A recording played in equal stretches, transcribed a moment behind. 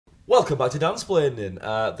Welcome back to Dansplaining,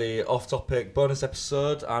 the off-topic bonus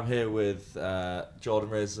episode. I'm here with Jordan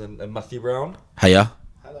Riz and Matthew Brown. Hiya.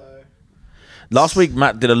 Hello. Last week,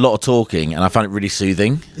 Matt did a lot of talking, and I found it really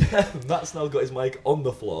soothing. Yeah, Matt's now got his mic on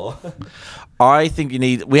the floor. I think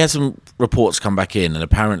we had some reports come back in, and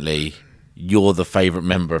apparently you're the favourite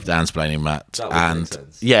member of Dansplaining, Matt. That would make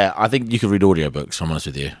sense. Yeah, I think you could read audiobooks, if I'm honest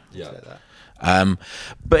with you. Yeah.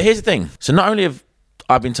 But here's the thing. So not only have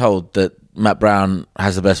I been told that Matt Brown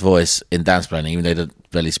has the best voice in Dansplaining, even though he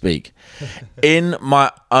doesn't barely speak, in my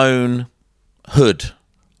own hood,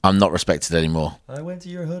 I'm not respected anymore. I went to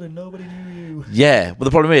your hood and nobody knew you. Yeah, well,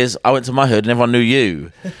 the problem is I went to my hood and everyone knew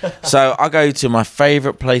you. So I go to my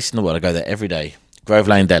favourite place in the world. I go there every day, Grove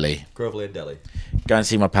Lane Deli. Grove Lane Deli. Go and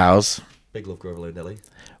see my pals, Big love Grove Lane Deli.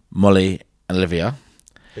 Molly and Olivia.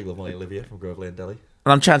 Big love Molly and Olivia from Grove Lane Deli.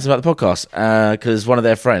 And I'm chatting about the podcast because one of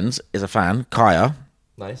their friends is a fan, Kaya.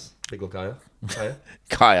 Nice. Big love Kaya.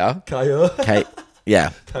 Kaya. Kaya.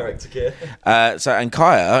 Yeah. Director K. And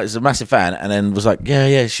Kaya is a massive fan and then was like,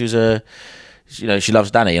 yeah, she was she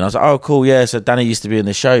loves Danny. And I was like, oh, cool, yeah. So Danny used to be in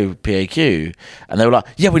the show, PAQ. And they were like,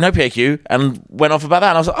 yeah, we know PAQ. And went off about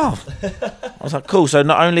that. And I was like, oh. I was like, cool. So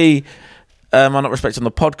not only am I not respecting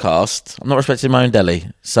the podcast, I'm not respecting my own deli.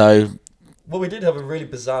 So... Well, we did have a really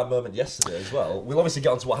bizarre moment yesterday as well. We'll obviously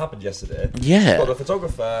get on to what happened yesterday. Yeah. But the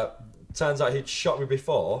photographer, turns out he'd shot me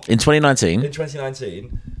before. In 2019. In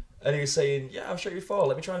 2019. And he was saying, yeah, I've shot you before.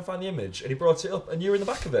 Let me try and find the image. And he brought it up and you were in the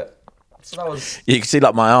back of it. So that was... You can see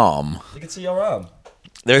like my arm. You can see your arm.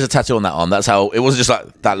 There is a tattoo on that arm. That's how... It wasn't just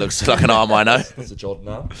like, that looks like an arm I know. That's a Jordan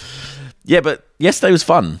arm. Yeah, but yesterday was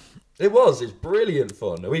fun. It was. It's brilliant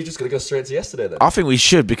fun. Are we just going to go straight to yesterday then? I think we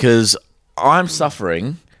should because I'm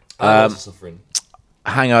suffering... I was suffering.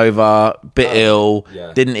 Hangover, bit ill,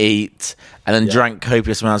 yeah. Didn't eat, and then drank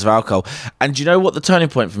copious amounts of alcohol. And do you know what the turning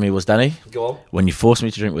point for me was, Danny? Go on. When you forced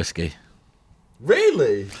me to drink whiskey.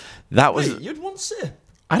 Really? That was... Wait, you'd one sip?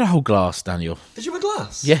 I had a whole glass, Daniel. Did you have a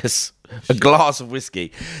glass? Yes, a glass of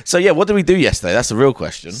whiskey. So yeah, what did we do yesterday? That's the real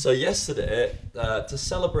question. So yesterday, to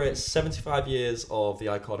celebrate 75 years of the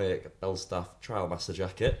iconic Belstaff Trial Master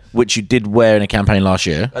jacket... Which you did wear in a campaign last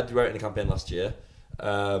year. I did wear it in a campaign last year.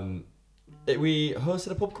 We hosted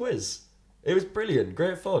a pub quiz. It was brilliant,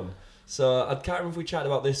 great fun. So I can't remember if we chatted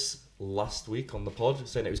about this last week on the pod,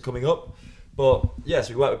 saying it was coming up. But yes,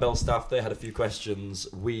 we worked with Belstaff. They had a few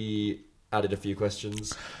questions. We added a few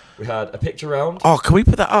questions. We had a picture round. Oh, can we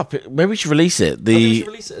put that up? Maybe we should release it. I think we should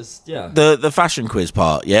release it as, The fashion quiz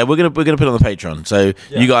part. Yeah, we're gonna put it on the Patreon, so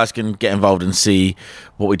you guys can get involved and see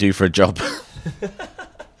what we do for a job.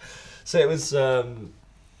 So it was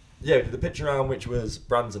we did the picture round, which was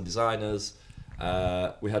brands and designers.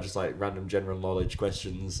 We had just like random general knowledge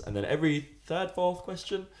questions, and then every third, fourth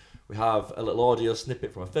question, we have a little audio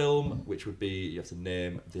snippet from a film, which would be you have to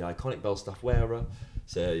name the iconic Belstaff wearer.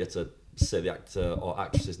 So you have to say the actor or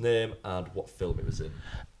actress's name and what film it was in.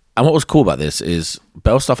 And what was cool about this is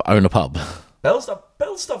Belstaff own a pub. Belstaff.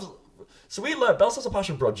 So we learned Belstaff's a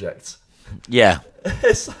passion project. Yeah.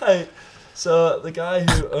 It's like. So the guy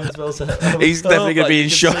who owns Belstaff, he's definitely going to be in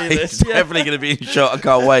shot. He's definitely going to be in shot. I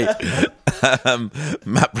can't wait.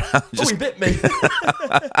 Matt Brown just... Oh, he bit me.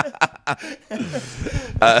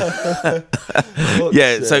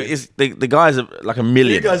 So it's, the guys are like a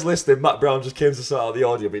million. You guys listening, Matt Brown just came to sort out the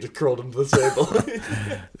audio, but he just crawled under the table.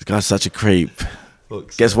 This guy's such a creep.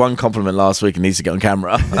 Gets one compliment last week and needs to get on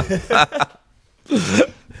camera.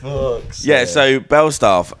 So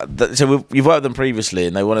Belstaff. So you've worked with them previously,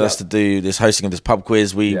 and they wanted us to do this hosting of this pub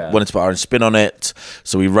quiz. We wanted to put our own spin on it,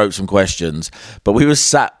 so we wrote some questions. But we were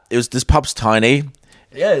sat. This pub's tiny.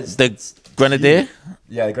 Yeah, it's Grenadier.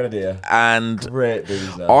 Yeah, the Grenadier. And great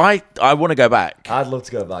booze there. I want to go back. I'd love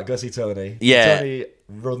to go back. Go see Tony. Yeah, Tony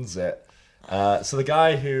runs it. So the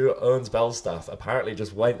guy who owns Belstaff apparently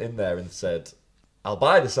just went in there and said, "I'll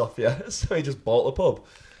buy this off you." So he just bought the pub.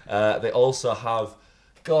 They also have.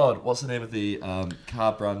 God, what's the name of the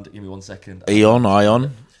car brand? Give me 1 second.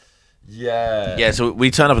 Ion. Yeah. Yeah, so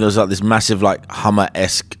we turned up and there was like this massive like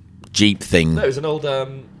Hummer-esque Jeep thing. No, it was an old,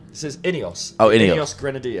 it says Ineos. Oh, Ineos. Ineos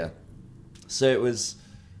Grenadier. So it was,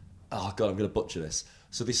 oh God, I'm going to butcher this.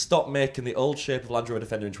 So they stopped making the old shape of Land Rover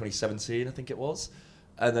Defender in 2017, I think it was.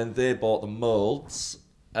 And then they bought the moulds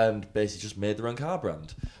and basically just made their own car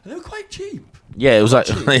brand. And they were quite cheap. Yeah, it was like,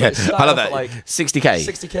 cheap, I love that. Like 60k.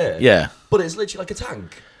 60k. Yeah. But it's literally like a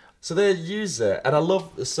tank. So they use it. And I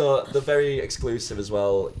love, so they're very exclusive as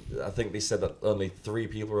well. I think they said that only 3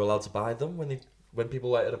 people were allowed to buy them when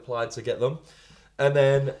people had applied to get them. And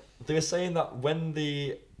then they were saying that when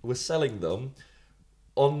they were selling them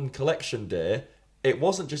on collection day, it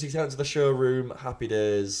wasn't just you sent it to the showroom, happy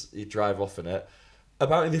days, you drive off in it.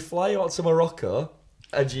 apparently they fly you out to Morocco,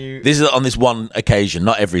 and you... This is on this one occasion,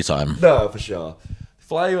 not every time. No, for sure.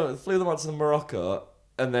 Flew them out to Morocco,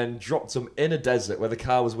 and then dropped them in a desert where the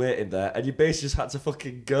car was waiting there, and you basically just had to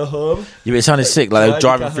fucking go home. Yeah, but it sounded sick. Like they were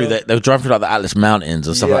driving through like the Atlas Mountains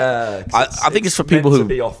and stuff I think it's for people meant who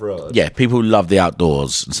to be off-road. Yeah, people who love the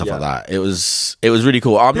outdoors and stuff like that. It was really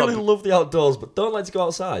cool. People who love the outdoors but don't like to go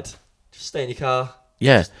outside. Just stay in your car.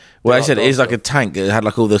 Yeah. Well, I said it is like a tank. It had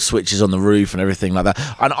like all the switches on the roof and everything like that.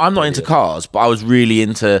 And I'm not into cars, but I was really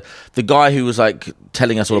into the guy who was like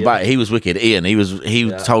telling us all about it. He was wicked. Ian.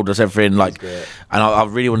 He told us everything. Like, and I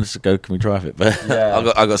really wanted to go. Can we drive it? But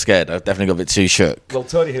I got scared. I definitely got a bit too shook. Well,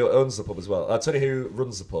 Tony, who owns the pub as well. Tony, who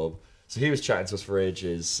runs the pub. So he was chatting to us for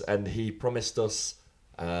ages, and he promised us,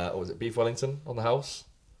 what was it, beef Wellington on the house.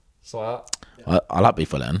 So I like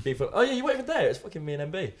beef Wellington. Oh yeah, you weren't even there. It's fucking me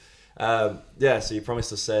and MB. So he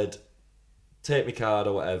promised us, said, take me card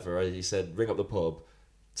or whatever. He said, ring up the pub,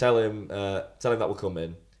 tell him that we're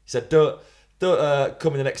coming. He said, don't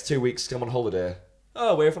come in the next 2 weeks. 'Cause I'm on holiday.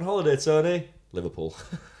 Oh, where are you on holiday, Tony? Liverpool.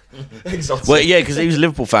 Exotic. Well, yeah, because he was a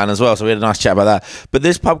Liverpool fan as well, so we had a nice chat about that. But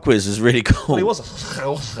this pub quiz is really cool. Well, he was a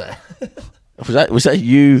Scouser. Was that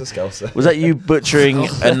you? Scouser. Was that you butchering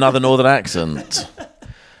another northern accent?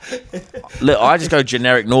 Look, I just go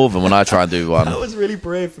generic northern when I try and do one. That was really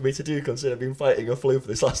brave for me to do, considering I've been fighting a flu for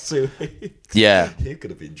this last 2 weeks. Yeah. You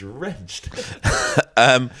could have been drenched.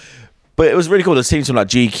 But it was really cool. There's teams from like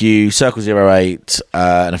GQ, Circle 08,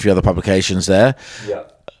 and a few other publications there. Yeah.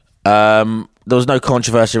 There was no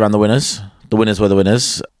controversy around the winners. The winners were the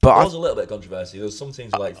winners. But there was a little bit of controversy. There was some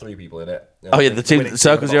teams with like 3 people in it. Oh yeah, the team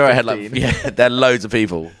Circle 08 had like they had loads of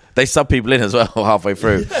people. They sub people in as well halfway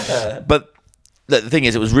through. Yeah. But the thing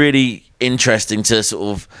is, it was really interesting to sort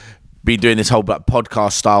of be doing this whole like,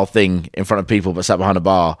 podcast style thing in front of people, but sat behind a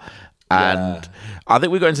bar. And I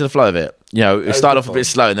think we got into the flow of it. You know, it started off a bit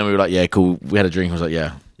slow, and then we were like, "Yeah, cool." We had a drink. I was like,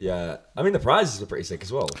 "Yeah." Yeah, I mean the prizes were pretty sick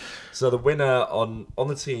as well. So the winner on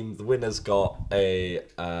the team, the winners got a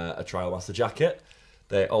Trial Master jacket.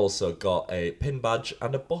 They also got a pin badge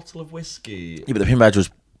and a bottle of whiskey. Yeah, but the pin badge was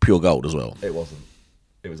pure gold as well. It wasn't.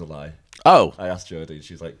 It was a lie. Oh. I asked Jodie, and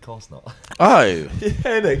she's like, "Of course not." Oh.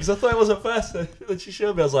 Yeah, because I thought it was at first. And then she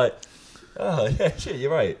showed me. I was like, "Oh yeah, shit,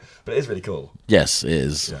 you're right." But it is really cool. Yes, it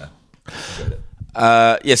is. Yeah. Enjoyed it.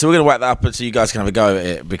 So we're going to whack that up so you guys can have a go at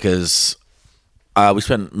it, because we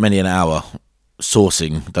spent many an hour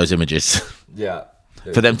sourcing those images. Yeah.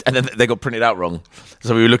 For them, and then they got printed out wrong.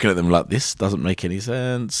 So we were looking at them like, this doesn't make any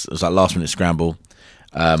sense. It was like last minute scramble.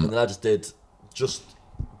 And then I just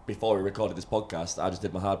before we recorded this podcast, I just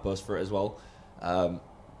did my hard post for it as well.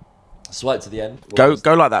 Swipe to the end. Go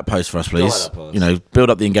like that post for us, please. Like you know, build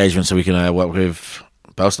up the engagement so we can work with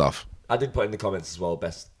Bellstaff. I did put in the comments as well,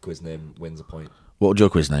 best quiz name wins a point. What would your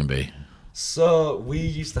quiz name be? So, we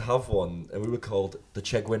used to have one, and we were called the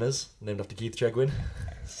Chegg Winners, named after Keith Chegwin.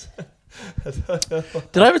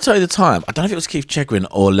 Did I ever tell you the time? I don't know if it was Keith Chegwin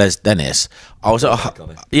or Les Dennis. I was at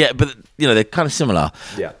yeah, but you know, they're kind of similar.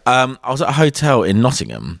 Yeah. I was at a hotel in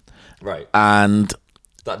Nottingham. Right. And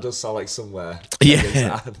that does sound like somewhere.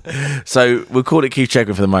 Yeah. So we'll call it Keith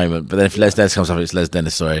Chegwin for the moment, but then if Les Dennis comes up, it's Les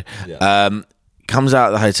Dennis, sorry. Yeah. Comes out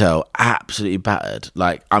of the hotel absolutely battered.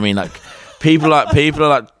 Like, I mean, like people are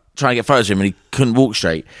like trying to get photos of him, and he couldn't walk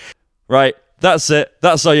straight. Right, that's it.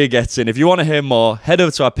 That's all you're getting. If you want to hear more, head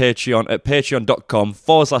over to our Patreon at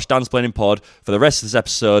patreon.com/dansplainingpod for the rest of this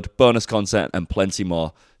episode, bonus content, and plenty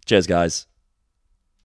more. Cheers, guys.